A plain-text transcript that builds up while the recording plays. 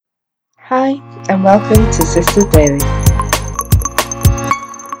Hi, and welcome to Sisters Daily.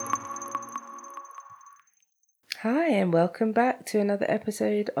 Hi, and welcome back to another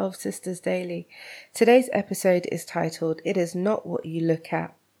episode of Sisters Daily. Today's episode is titled, It is not what you look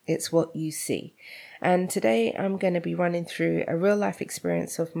at, it's what you see. And today I'm going to be running through a real life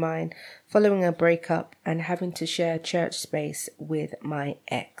experience of mine following a breakup and having to share church space with my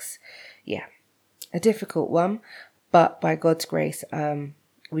ex. Yeah, a difficult one, but by God's grace,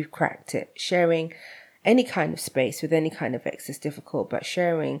 we've cracked it. Sharing any kind of space with any kind of ex is difficult, but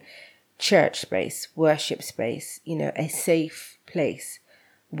sharing church space, worship space, a safe place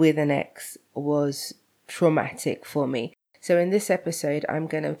with an ex was traumatic for me. So in this episode, I'm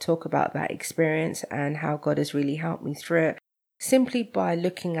going to talk about that experience and how God has really helped me through it, simply by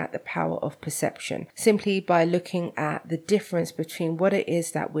looking at the power of perception, simply by looking at the difference between what it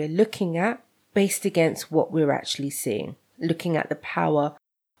is that we're looking at based against what we're actually seeing, looking at the power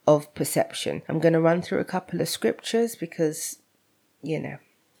of perception. I'm going to run through a couple of scriptures because,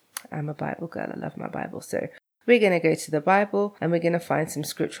 I'm a Bible girl. I love my Bible. So we're going to go to the Bible and we're going to find some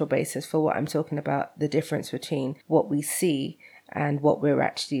scriptural basis for what I'm talking about, the difference between what we see and what we're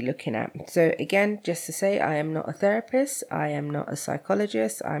actually looking at. So again, just to say, I am not a therapist. I am not a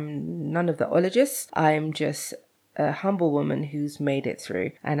psychologist. I'm none of the ologists. I am just a humble woman who's made it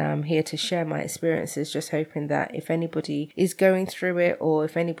through, and I'm here to share my experiences, just hoping that if anybody is going through it, or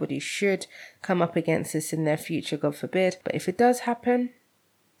if anybody should come up against this in their future, God forbid, but if it does happen,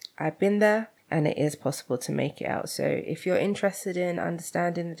 I've been there and it is possible to make it out. So if you're interested in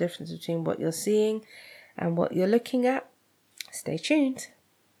understanding the difference between what you're seeing and what you're looking at, stay tuned.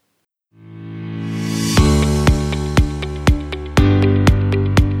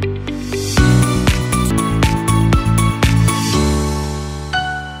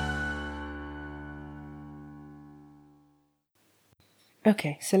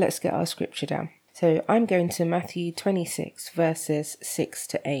 Okay, so let's get our scripture down. So I'm going to Matthew 26 verses 6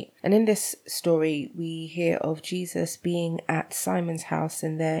 to 8. And in this story, we hear of Jesus being at Simon's house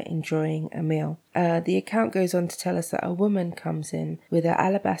and there enjoying a meal. The account goes on to tell us that a woman comes in with an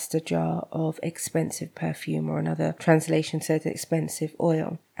alabaster jar of expensive perfume, or another translation says expensive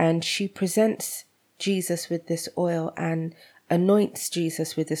oil. And she presents Jesus with this oil and anoints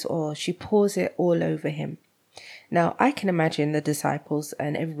Jesus with this oil. She pours it all over him. Now, I can imagine the disciples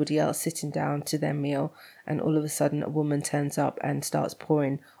and everybody else sitting down to their meal, and all of a sudden a woman turns up and starts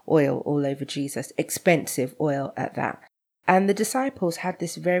pouring oil all over Jesus, expensive oil at that. And the disciples had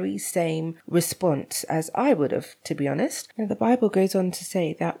this very same response as I would have, to be honest. And the Bible goes on to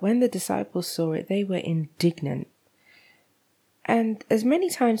say that when the disciples saw it, they were indignant. And as many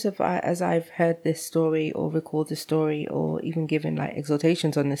times as I've heard this story or recalled the story or even given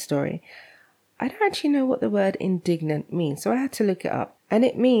exhortations on this story, I don't actually know what the word indignant means, so I had to look it up. And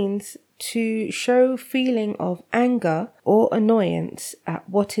it means to show feeling of anger or annoyance at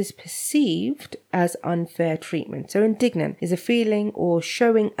what is perceived as unfair treatment. So indignant is a feeling or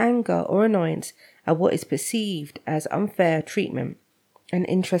showing anger or annoyance at what is perceived as unfair treatment. And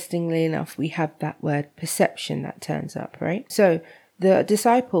interestingly enough, we have that word perception that turns up, right? So the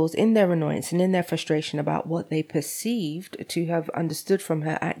disciples, in their annoyance and in their frustration about what they perceived to have understood from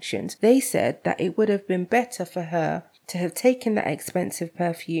her actions, they said that it would have been better for her to have taken that expensive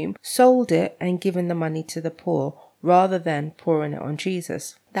perfume, sold it, and given the money to the poor, rather than pouring it on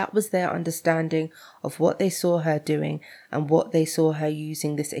Jesus. That was their understanding of what they saw her doing and what they saw her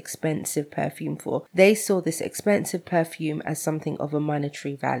using this expensive perfume for. They saw this expensive perfume as something of a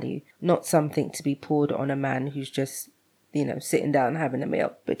monetary value, not something to be poured on a man who's just sitting down having a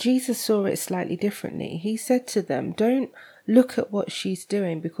meal. But Jesus saw it slightly differently. He said to them, don't look at what she's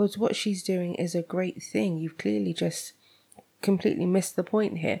doing, because what she's doing is a great thing. You've clearly just completely missed the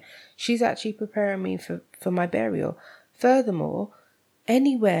point here. She's actually preparing me for my burial. Furthermore,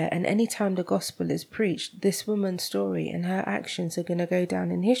 anywhere and anytime the gospel is preached, this woman's story and her actions are going to go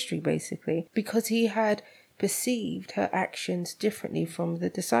down in history, basically, because he had perceived her actions differently from the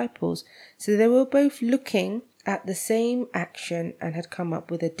disciples. So they were both looking at the same action and had come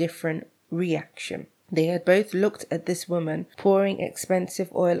up with a different reaction. They had both looked at this woman pouring expensive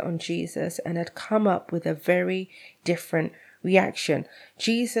oil on Jesus and had come up with a very different reaction.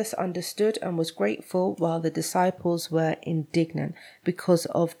 Jesus understood and was grateful, while the disciples were indignant because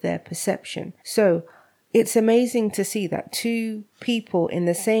of their perception. So it's amazing to see that two people in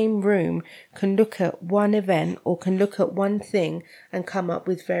the same room can look at one event or can look at one thing and come up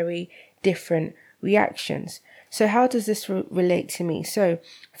with very different reactions. So how does this relate to me? So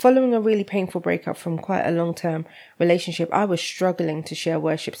following a really painful breakup from quite a long-term relationship, I was struggling to share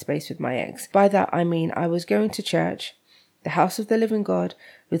worship space with my ex. By that, I mean I was going to church, the house of the living God,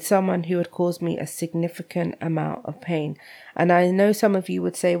 with someone who had caused me a significant amount of pain. And I know some of you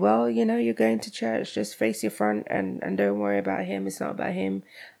would say, well, you're going to church, just face your front and don't worry about him. It's not about him,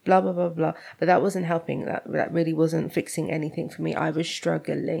 blah, blah, blah, blah. But that wasn't helping. That really wasn't fixing anything for me. I was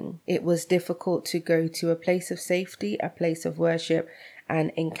struggling. It was difficult to go to a place of safety, a place of worship,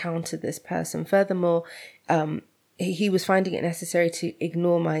 and encounter this person. Furthermore, he was finding it necessary to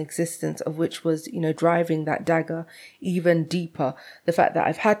ignore my existence, of which was, driving that dagger even deeper. The fact that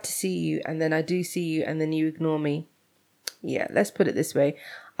I've had to see you, and then I do see you, and then you ignore me. Yeah, let's put it this way.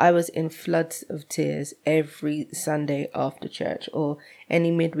 I was in floods of tears every Sunday after church, or any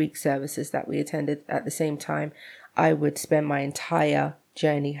midweek services that we attended at the same time. I would spend my entire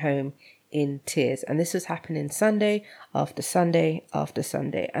journey home in tears. And this was happening Sunday after Sunday after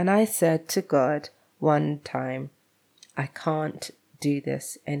Sunday. And I said to God one time, I can't do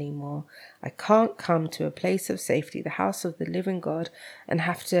this anymore. I can't come to a place of safety, the house of the living God, and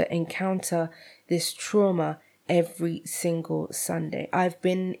have to encounter this trauma every single Sunday. I've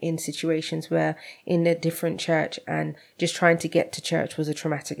been in situations where in a different church, and just trying to get to church was a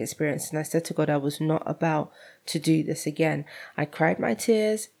traumatic experience. And I said to God, I was not about to do this again. I cried my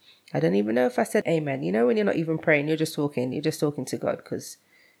tears. I don't even know if I said amen. When you're not even praying, you're just talking to God, because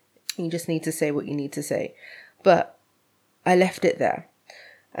you just need to say what you need to say. But I left it there.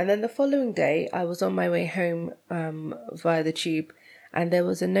 And then the following day, I was on my way home via the tube, and there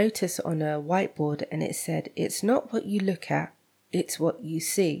was a notice on a whiteboard, and it said, it's not what you look at, it's what you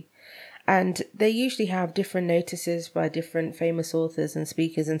see. And they usually have different notices by different famous authors and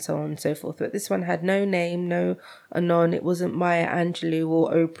speakers and so on and so forth. But this one had no name, no anon. It wasn't Maya Angelou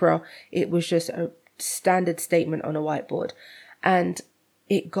or Oprah. It was just a standard statement on a whiteboard. And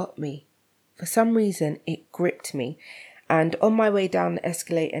it got me. For some reason, it gripped me. And on my way down the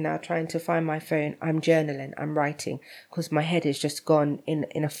escalator now, trying to find my phone, I'm journaling, I'm writing, because my head is just gone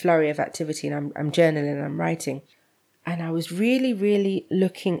in a flurry of activity, and I'm journaling, I'm writing. And I was really, really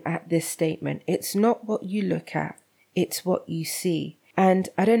looking at this statement. It's not what you look at, it's what you see. And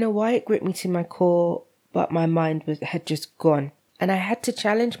I don't know why it gripped me to my core, but my mind had just gone. And I had to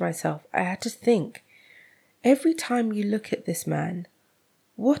challenge myself. I had to think, every time you look at this man,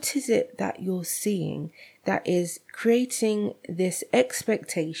 what is it that you're seeing that is creating this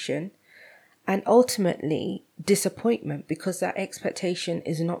expectation and ultimately disappointment because that expectation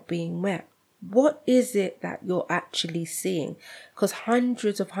is not being met? What is it that you're actually seeing? Because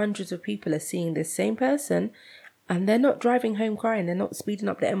hundreds of people are seeing this same person, and they're not driving home crying. They're not speeding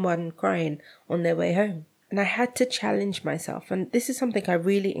up the M1 crying on their way home. And I had to challenge myself. And this is something I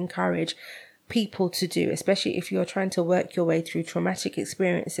really encourage people to do, especially if you're trying to work your way through traumatic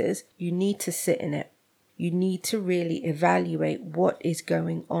experiences. You need to sit in it. You need to really evaluate what is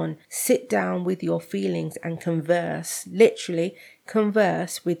going on. Sit down with your feelings and converse, literally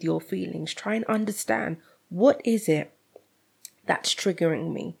converse with your feelings. Try and understand, what is it that's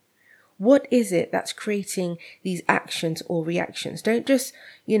triggering me? What is it that's creating these actions or reactions? Don't just,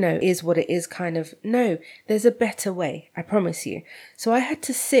 is what it is kind of. No, there's a better way, I promise you. So I had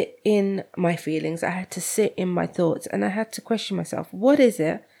to sit in my feelings. I had to sit in my thoughts, and I had to question myself. What is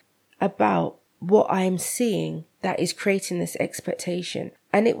it about what I'm seeing that is creating this expectation?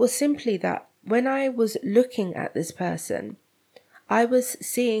 And it was simply that when I was looking at this person, I was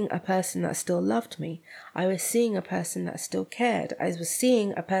seeing a person that still loved me. I was seeing a person that still cared. I was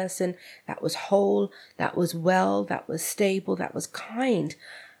seeing a person that was whole, that was well, that was stable, that was kind.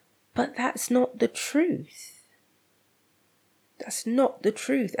 But that's not the truth. That's not the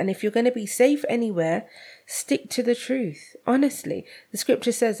truth. And if you're going to be safe anywhere, stick to the truth. Honestly, the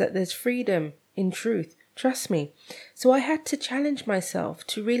scripture says that there's freedom in truth. Trust me. So I had to challenge myself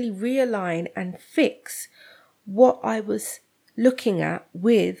to really realign and fix what I was looking at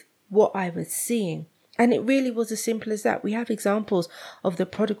with what I was seeing. And it really was as simple as that. We have examples of the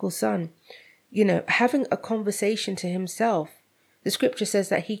prodigal son, having a conversation to himself. The scripture says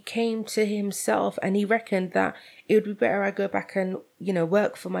that he came to himself and he reckoned that it would be better I go back and,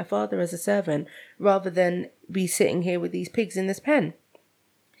 work for my father as a servant rather than be sitting here with these pigs in this pen.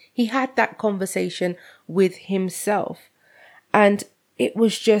 He had that conversation with himself. And it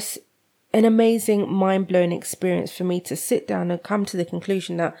was just an amazing, mind-blowing experience for me to sit down and come to the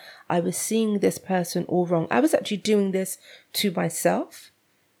conclusion that I was seeing this person all wrong. I was actually doing this to myself.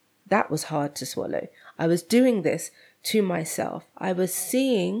 That was hard to swallow. I was doing this to myself. I was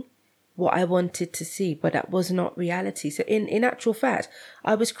seeing what I wanted to see, but that was not reality. So in actual fact,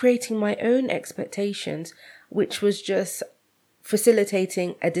 I was creating my own expectations, which was just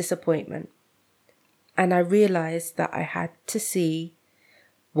facilitating a disappointment. And I realized that I had to see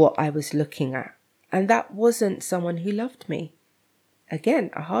what I was looking at. And that wasn't someone who loved me. Again,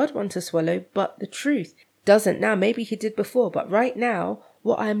 a hard one to swallow, but the truth. Doesn't now, maybe he did before, but right now,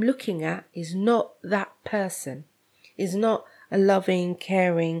 what I'm looking at is not that person, is not a loving,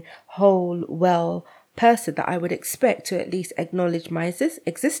 caring, whole, well person that I would expect to at least acknowledge my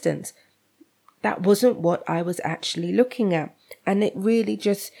existence. That wasn't what I was actually looking at. And it really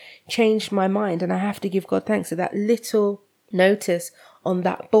just changed my mind. And I have to give God thanks that that little notice on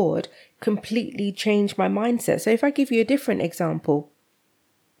that board completely changed my mindset. So if I give you a different example,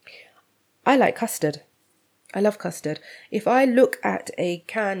 I like custard. I love custard. If I look at a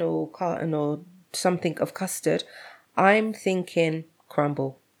can or carton or something of custard, I'm thinking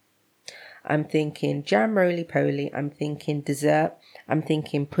crumble. I'm thinking jam roly-poly. I'm thinking dessert. I'm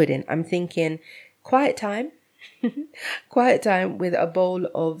thinking pudding. I'm thinking quiet time. Quiet time with a bowl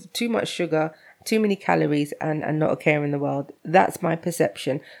of too much sugar, too many calories, and not a care in the world. That's my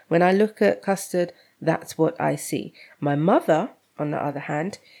perception. When I look at custard, that's what I see. My mother, on the other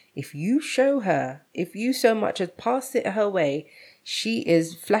hand, if you so much as pass it her way, she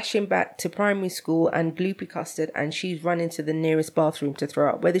is flashing back to primary school and gloopy custard, and she's running to the nearest bathroom to throw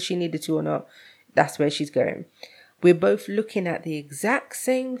up. Whether she needed to or not, that's where she's going. We're both looking at the exact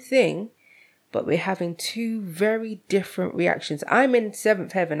same thing, but we're having two very different reactions. I'm in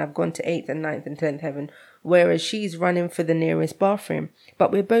 7th heaven. I've gone to 8th and 9th and 10th heaven, whereas she's running for the nearest bathroom.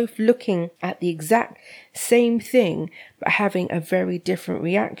 But we're both looking at the exact same thing, but having a very different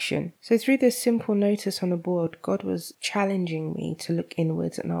reaction. So through this simple notice on the board, God was challenging me to look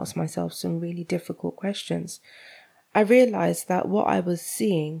inwards and ask myself some really difficult questions. I realized that what I was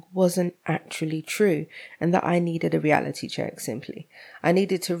seeing wasn't actually true and that I needed a reality check simply. I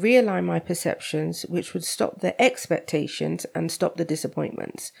needed to realign my perceptions, which would stop the expectations and stop the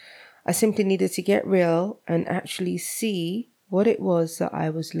disappointments. I simply needed to get real and actually see what it was that I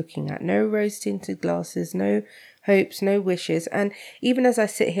was looking at. No rose-tinted glasses, no hopes, no wishes. And even as I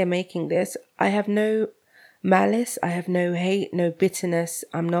sit here making this, I have no malice, I have no hate, no bitterness.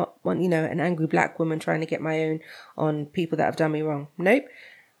 I'm not an angry black woman trying to get my own on people that have done me wrong. Nope.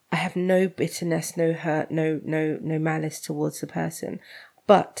 I have no bitterness, no hurt, no malice towards the person.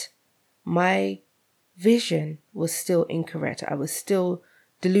 But my vision was still incorrect. I was still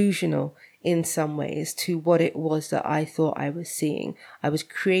delusional in some ways to what it was that I thought I was seeing. I was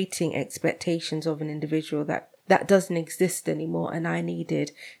creating expectations of an individual that doesn't exist anymore, and I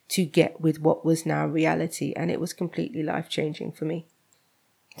needed to get with what was now reality, and it was completely life-changing for me.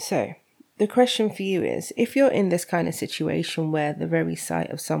 So, the question for you is, if you're in this kind of situation where the very sight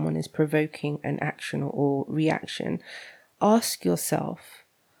of someone is provoking an action or reaction, ask yourself,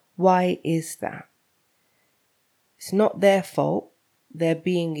 why is that? It's not their fault. They're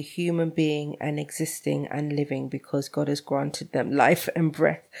being a human being and existing and living because God has granted them life and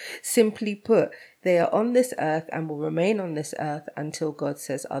breath. Simply put, they are on this earth and will remain on this earth until God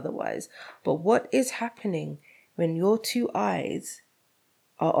says otherwise. But what is happening when your two eyes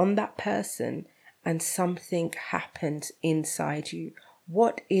are on that person and something happens inside you?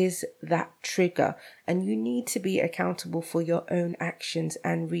 What is that trigger? And you need to be accountable for your own actions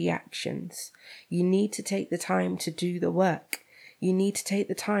and reactions. You need to take the time to do the work. You need to take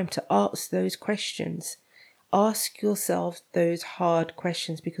the time to ask those questions. Ask yourself those hard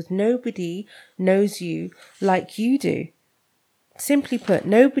questions because nobody knows you like you do. Simply put,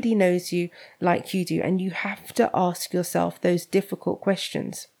 nobody knows you like you do, and you have to ask yourself those difficult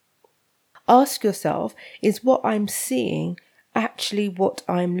questions. Ask yourself, is what I'm seeing actually what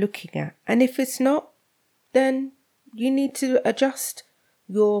I'm looking at? And if it's not, then you need to adjust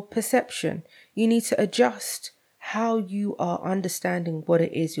your perception. You need to adjust how you are understanding what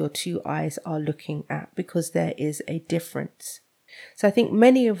it is your two eyes are looking at, because there is a difference. So I think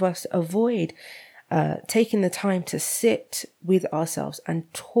many of us avoid taking the time to sit with ourselves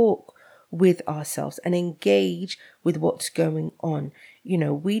and talk with ourselves and engage with what's going on.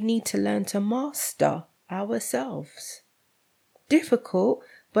 We need to learn to master ourselves. Difficult,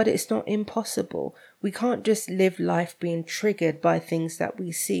 but it's not impossible. We can't just live life being triggered by things that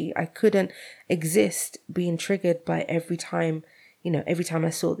we see. I couldn't exist being triggered by every time I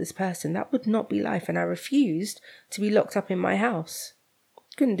saw this person. That would not be life, and I refused to be locked up in my house.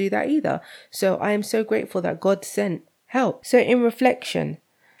 Couldn't do that either. So I am so grateful that God sent help. So in reflection,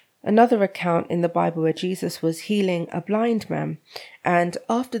 another account in the Bible where Jesus was healing a blind man, and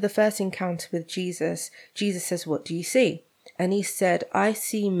after the first encounter with Jesus, Jesus says, "What do you see?" And he said, "I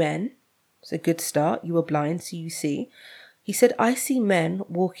see men." It's a good start. You were blind, so you see. He said, "I see men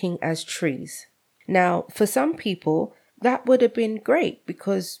walking as trees." Now, for some people, that would have been great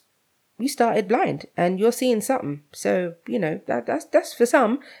because you started blind and you're seeing something. So, that's for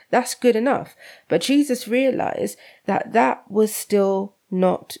some, that's good enough. But Jesus realized that was still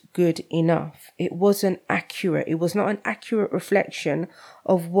not good enough. It wasn't accurate. It was not an accurate reflection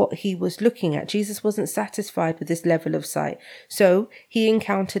of what he was looking at. Jesus wasn't satisfied with this level of sight. So he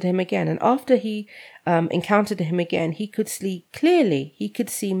encountered him again. And after he encountered him again, he could see clearly. He could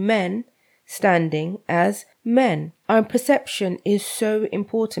see men standing as men. Our perception is so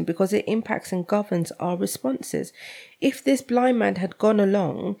important because it impacts and governs our responses. If this blind man had gone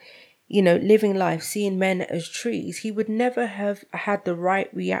along, living life, seeing men as trees, he would never have had the right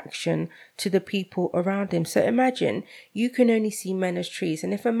reaction to the people around him. So imagine you can only see men as trees.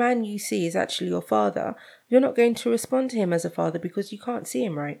 And if a man you see is actually your father, you're not going to respond to him as a father because you can't see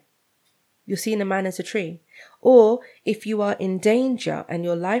him right. You're seeing a man as a tree. Or if you are in danger and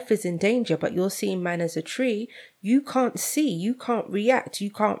your life is in danger, but you're seeing man as a tree, you can't see, you can't react, you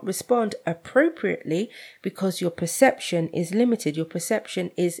can't respond appropriately because your perception is limited. Your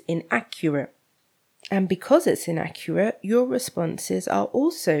perception is inaccurate. And because it's inaccurate, your responses are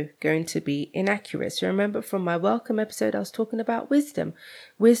also going to be inaccurate. So remember from my welcome episode, I was talking about wisdom.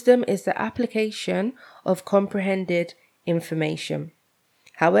 Wisdom is the application of comprehended information.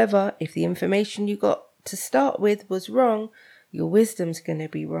 However, if the information you got to start with was wrong, your wisdom's going to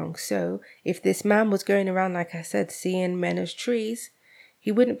be wrong. So if this man was going around, like I said, seeing men as trees,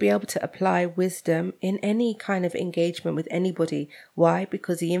 he wouldn't be able to apply wisdom in any kind of engagement with anybody. Why?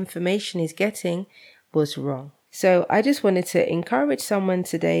 Because the information he's getting was wrong. So I just wanted to encourage someone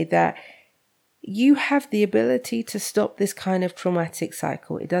today that you have the ability to stop this kind of traumatic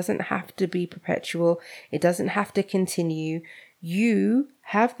cycle. It doesn't have to be perpetual. It doesn't have to continue. You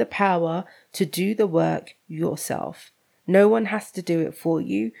have the power to do the work yourself. No one has to do it for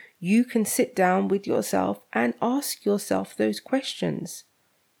you. You can sit down with yourself and ask yourself those questions.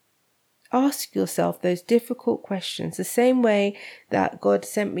 Ask yourself those difficult questions. The same way that God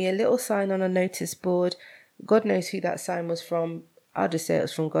sent me a little sign on a notice board. God knows who that sign was from. I'll just say it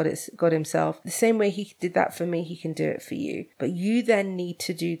was from God. It's God himself. The same way he did that for me, he can do it for you. But you then need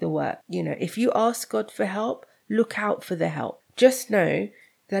to do the work. If you ask God for help, look out for the help. Just know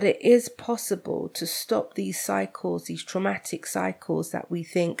that it is possible to stop these cycles, these traumatic cycles that we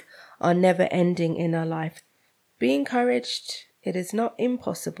think are never ending in our life. Be encouraged. It is not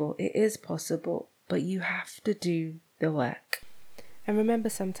impossible. It is possible, but you have to do the work. And remember,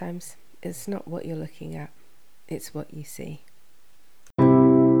 sometimes it's not what you're looking at, it's what you see.